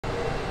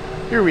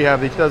Here we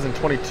have the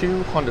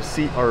 2022 Honda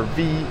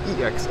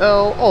CR-V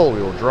EX-L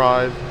all-wheel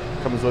drive.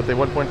 Comes with a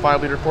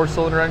 1.5 liter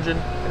 4-cylinder engine,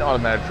 an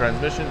automatic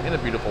transmission in a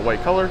beautiful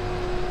white color.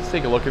 Let's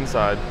take a look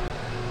inside.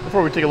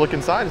 Before we take a look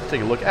inside, let's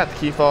take a look at the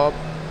key fob.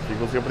 So you can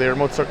go up with the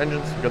remote start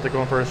engines. We've got that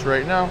going for us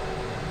right now.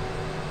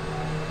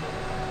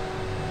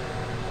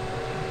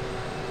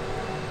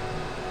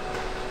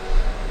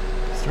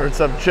 Starts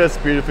up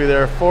just beautifully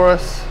there for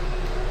us.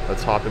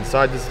 Let's hop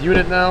inside this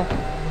unit now.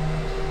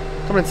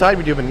 Coming inside,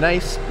 we do have a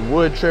nice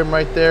wood trim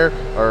right there,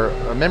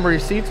 our memory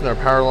seats and our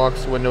power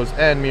locks, windows,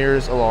 and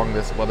mirrors along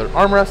this leather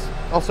armrest.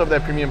 Also have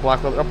that premium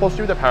black leather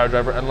upholstery with the power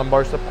driver and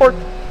lumbar support.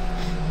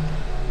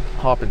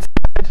 Hop inside.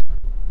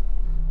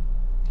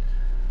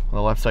 On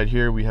the left side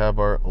here, we have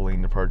our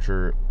lane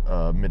departure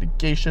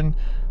mitigation,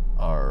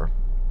 our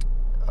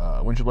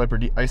windshield wiper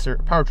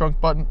de-icer, power trunk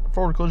button,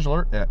 forward collision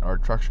alert, and our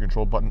traction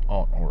control button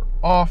on or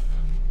off.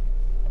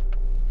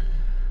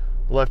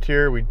 Left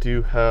here we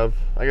do have,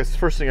 I guess the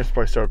first thing I should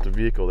probably start up the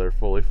vehicle there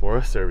fully for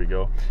us. There we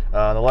go.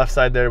 On the left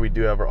side there we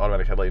do have our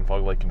automatic headlight and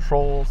fog light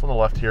controls. On the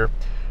left here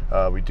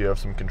we do have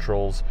some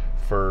controls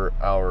for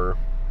our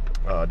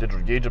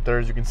digital gauge up there,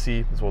 as you can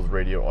see, as well as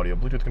radio, audio,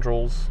 Bluetooth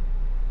controls.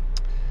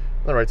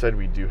 On the right side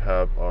we do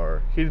have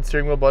our heated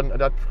steering wheel button,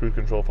 adaptive cruise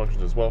control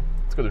functions as well.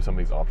 Let's go through some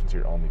of these options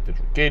here on the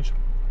digital gauge.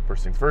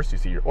 First things first, you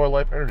see your oil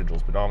life and your digital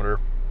speedometer.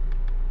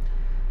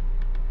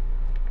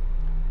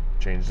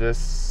 Change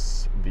this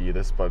via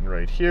this button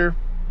right here.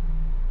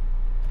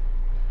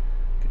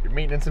 Get your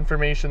maintenance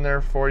information there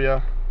for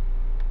you.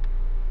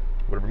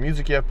 Whatever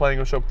music you have playing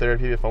will show up there.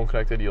 If you have your phone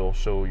connected, you'll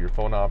show your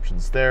phone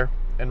options there.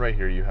 And right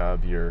here you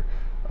have your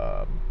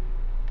to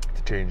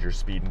change your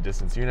speed and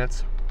distance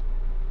units.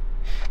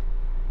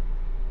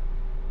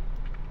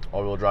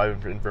 All-wheel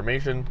drive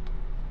information.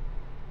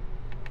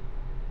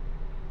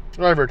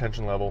 Driver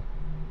attention level.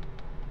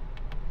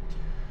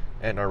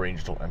 And our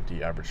range till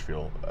empty, average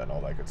fuel, and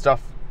all that good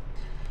stuff.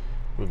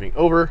 Moving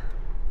over,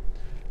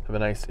 have a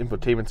nice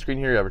infotainment screen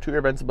here. You have our 2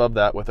 air vents above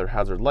that with our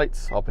hazard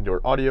lights. Hop into our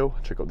audio,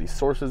 check out these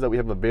sources that we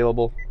have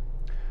available.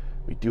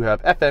 We do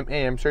have FM,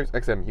 AM, Sirius,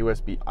 XM,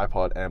 USB,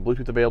 iPod, and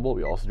Bluetooth available.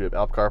 We also do have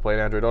Apple CarPlay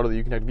and Android Auto that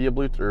you can connect via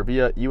Bluetooth or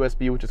via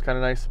USB, which is kind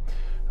of nice.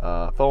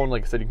 Phone,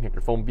 like I said, you can connect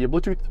your phone via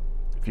Bluetooth.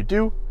 If you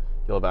do,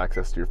 you'll have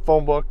access to your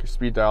phone book, your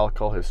speed dial,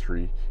 call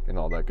history, and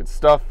all that good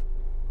stuff.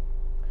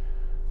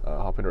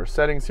 Hop into our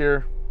settings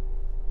here.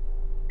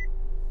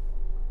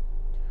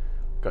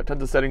 Got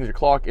tons of settings, your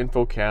clock,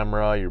 info,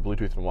 camera, your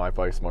Bluetooth and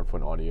Wi-Fi,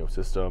 smartphone audio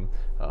system.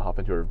 Hop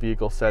into our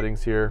vehicle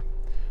settings here.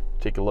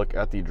 Take a look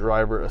at the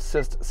driver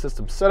assist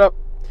system setup.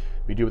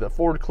 We do have that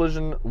forward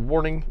collision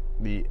warning,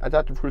 the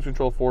adaptive cruise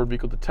control, forward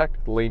vehicle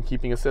detect, the lane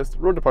keeping assist,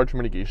 road departure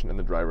mitigation, and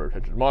the driver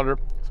attention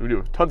monitor. So we do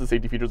have tons of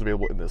safety features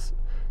available in this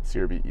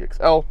CR-V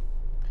EX-L.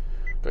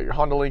 Got your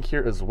Honda link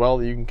here as well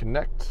that you can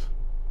connect.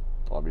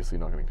 Obviously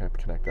not going to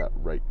connect that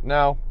right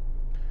now.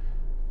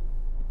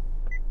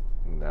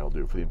 And that'll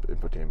do it for the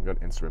infotainment. We've got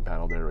an instrument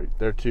panel there, right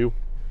there too.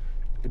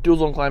 Dual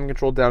zone climate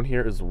control down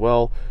here as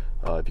well.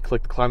 If you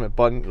click the climate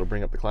button, it'll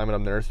bring up the climate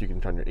on there, so you can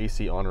turn your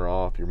AC on or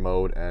off, your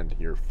mode, and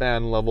your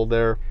fan level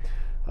there.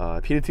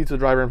 Heated seats for the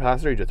driver and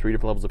passenger. You get 3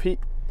 different levels of heat,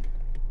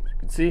 as you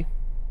can see.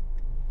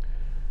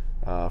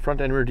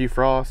 Front and rear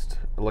defrost,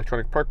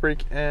 electronic park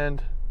brake,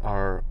 and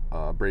our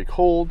brake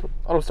hold,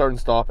 auto start and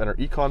stop, and our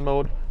econ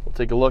mode. We'll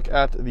take a look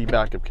at the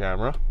backup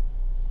camera.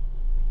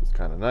 It's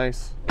kind of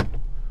nice.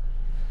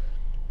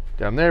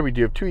 Down there we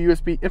do have 2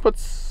 USB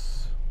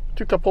inputs,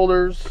 2 cup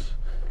holders,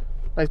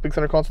 nice big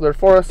center console there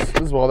for us.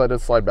 As well, that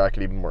does slide back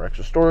and even more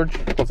extra storage.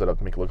 Close it up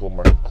to make it look a little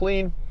more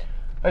clean.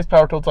 Nice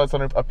power tilt side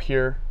sunroof up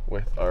here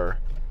with our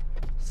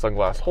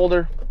sunglass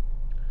holder.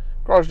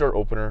 Garage door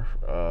opener,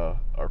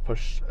 our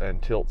push and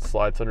tilt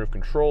slide sunroof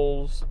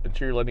controls,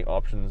 interior lighting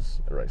options,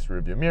 a nice rear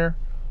view mirror.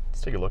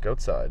 Let's take a look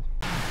outside.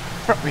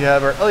 Front, we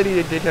have our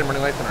LED daytime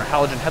running lights and our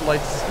halogen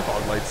headlights and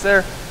fog lights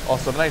there.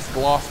 Also a nice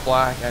gloss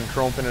black and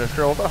chrome finish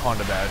grille with a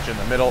Honda badge in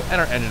the middle,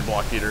 and our engine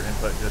block heater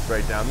input just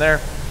right down there.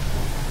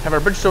 Have our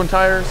Bridgestone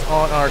tires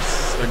on our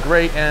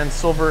gray and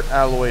silver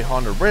alloy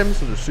Honda rims.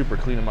 Those are super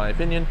clean in my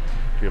opinion.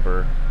 We have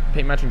our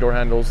paint matching door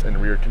handles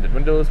and rear tinted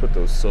windows with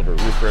those silver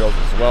roof rails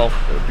as well.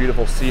 The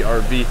beautiful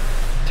CR-V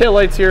tail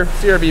lights here,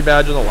 CR-V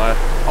badge on the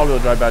left, all-wheel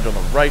drive badge on the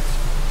right.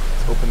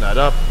 Let's open that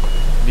up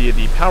via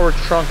the power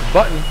trunk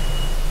button.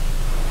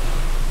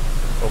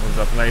 Opens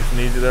up nice and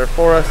easy there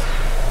for us.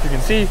 As you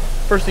can see,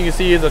 first thing you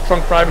see is a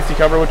trunk privacy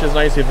cover, which is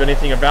nice if you have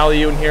anything of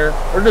value in here,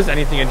 or just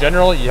anything in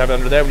general. You have it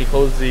under there. When you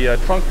close the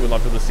trunk, you would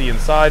love to be able to see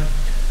inside.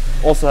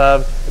 Also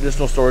have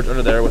additional storage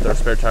under there with our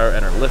spare tire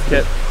and our lift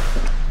kit.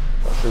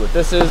 Not sure what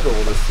this is, but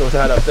we'll just throw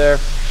that up there.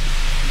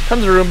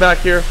 Tons of room back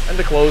here, and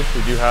to close,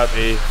 we do have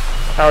a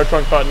power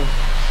trunk button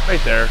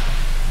right there.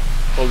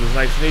 Closes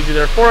nice and easy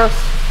there for us.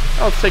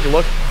 Now let's take a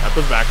look at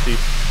those back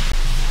seats.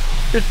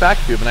 Here's back.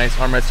 We have a nice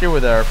armrest here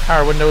with our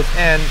power windows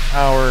and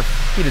our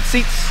heated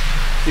seats.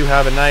 You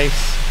have a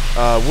nice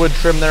wood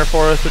trim there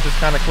for us, which is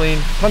kind of clean.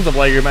 Tons of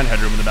legroom and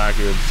headroom in the back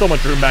here. So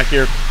much room back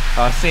here.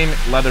 Same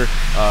leather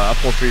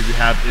upholstery as we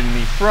have in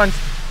the front.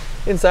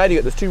 Inside, you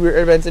got those 2 rear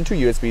air vents and 2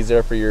 USBs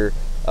there for your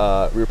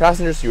rear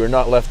passengers, so you are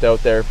not left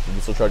out there. You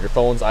can still charge your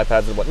phones,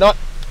 iPads, and whatnot.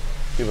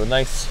 You have a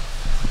nice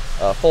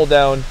fold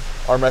down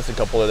armrest and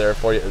cup holder there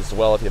for you as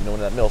well if you have no one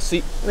in that middle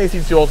seat. And these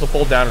seats do also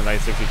fold down a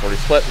nice 60-40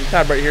 split. You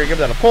tab right here, give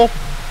that a pull.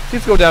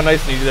 Seats go down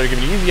nice and easy there,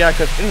 giving you easy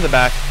access into the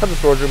back of the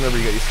storage room. Whenever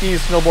you get your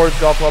skis, snowboards,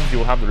 golf clubs, you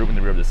will have the room in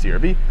the rear of the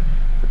CR-V.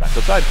 Back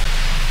outside.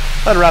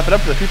 That'll wrap it up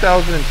for the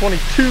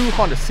 2022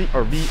 Honda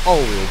CR-V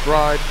all-wheel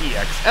drive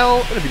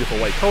EX-L in a beautiful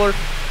white color.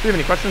 If you have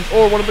any questions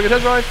or want to book a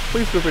test drive,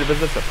 please feel free to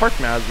visit us at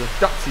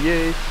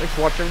parkmazda.ca. Thanks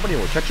for watching, everybody,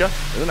 and we'll catch you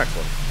in the next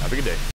one. Have a good day.